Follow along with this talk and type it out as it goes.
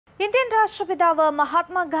Indian രാഷ്ട്രപിതാവ്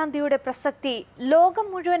മഹാത്മാഗാന്ധിയുടെ പ്രസക്തി ലോകം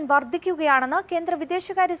മുഴുവൻ വർദ്ധിക്കുകയാണെന്ന് കേന്ദ്ര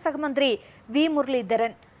വിദേശകാര്യ സഹമന്ത്രി വി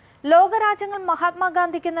മുരളീധരൻ. ലോകരാജ്യങ്ങൾ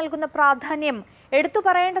മഹാത്മാഗാന്ധിക്ക് നൽകുന്ന പ്രാധാന്യം എടുത്തു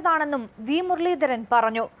പറയേണ്ടതാണെന്നും വി മുരളീധരൻ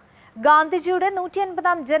പറഞ്ഞു. ഗാന്ധിജിയുടെ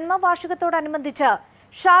 150ാം ജന്മവാർഷികത്തോടനുബന്ധിച്ച്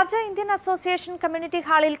ഷാർജ ഇന്ത്യൻ അസോസിയേഷൻ കമ്മ്യൂണിറ്റി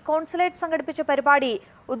ഹാളിൽ കോൺസുലേറ്റ് സംഘടിപ്പിച്ച പരിപാടി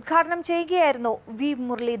ഉദ്ഘാടനം ചെയ്യുകയായിരുന്നു വി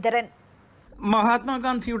മുരളീധരൻ.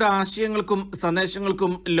 മഹാത്മാഗാന്ധിയുടെ ആശയങ്ങൾക്കും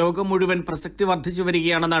സന്ദേശങ്ങൾക്കും ലോകം മുഴുവൻ പ്രസക്തി വർദ്ധിച്ചു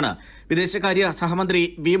വരികയാണെന്നാണ് വിദേശകാര്യ സഹമന്ത്രി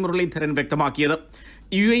വി മുരളീധരൻ വ്യക്തമാക്കിയത്.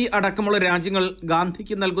 UAE അടക്കമുള്ള രാജ്യങ്ങൾ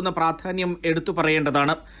ഗാന്ധിക്ക് നൽകുന്ന പ്രാധാന്യം എടുത്തു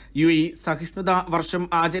പറയേണ്ടതാണ്. UAE സഹിഷ്ണുതാ വർഷം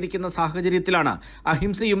ആചരിക്കുന്ന സാഹചര്യത്തിലാണ്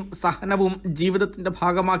അഹിംസയും സഹനവും ജീവിതത്തിന്റെ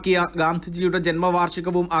ഭാഗമാക്കിയ ഗാന്ധിജിയുടെ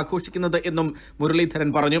ജന്മവാർഷികവും ആഘോഷിക്കുന്നത് എന്നും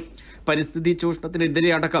മുരളീധരൻ പറഞ്ഞു. പരിസ്ഥിതി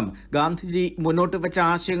ചൂഷണത്തിനെതിരെ അടക്കം ഗാന്ധിജി മുന്നോട്ട് വെച്ച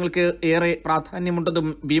ആശയങ്ങൾക്ക് ഏറെ പ്രാധാന്യമുണ്ടെന്നും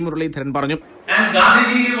വി മുരളീധരൻ പറഞ്ഞു.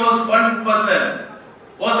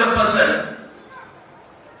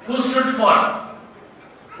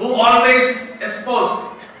 Who always espoused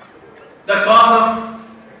the cause of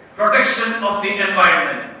protection of the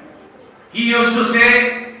environment. He used to say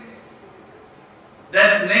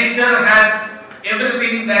that nature has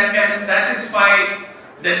everything that can satisfy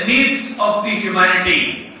the needs of the humanity,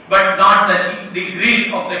 but not the greed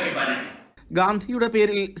of the humanity. ഗാന്ധിയുടെ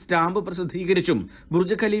പേരിൽ stamp പ്രസിദ്ധീകരിച്ചും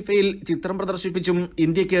Burj ഖലീഫയിൽ ചിത്രം പ്രദർശിപ്പിച്ചും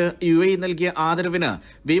ഇന്ത്യക്ക് UAE നൽകിയ ആദരവിന്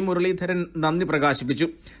V Muraleedharan നന്ദി പ്രകാശിപ്പിച്ചു.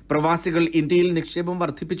 പ്രവാസികൾ ഇന്ത്യയിൽ നിക്ഷേപം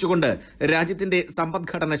വർദ്ധിപ്പിച്ചുകൊണ്ട് രാജ്യത്തിന്റെ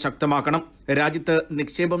സമ്പദ്ഘടന ശക്തമാക്കണം. രാജ്യത്ത്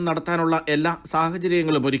നിക്ഷേപം നടത്താനുള്ള എല്ലാ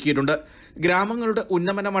സാഹചര്യങ്ങളും ഒരുക്കിയിട്ടുണ്ട്. ഗ്രാമങ്ങളുടെ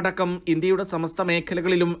ഉന്നമനമടക്കം ഇന്ത്യയുടെ സമസ്ത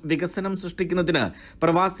മേഖലകളിലും വികസനം സൃഷ്ടിക്കുന്നതിന്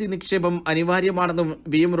പ്രവാസി നിക്ഷേപം അനിവാര്യമാണെന്നും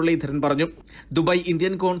വി മുരളീധരൻ പറഞ്ഞു. Dubai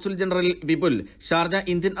Indian consul general Vipul, Sharjah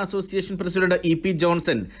Indian association president EP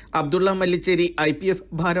Johnson, Abdulla Mallicheri, IPF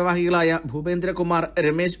ഭാരവാഹികളായ ഭൂപേന്ദ്രകുമാർ,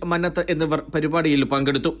 രമേശ് മന്നത്ത് എന്നിവർ പരിപാടിയിൽ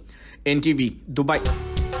പങ്കെടുത്തു. NTV Dubai.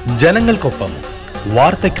 ജനങ്ങൾക്കൊപ്പം,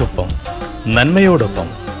 വാർത്തയ്ക്കൊപ്പം, നന്മയോടൊപ്പം.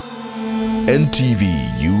 NTV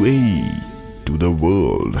UAE to the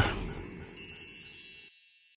world.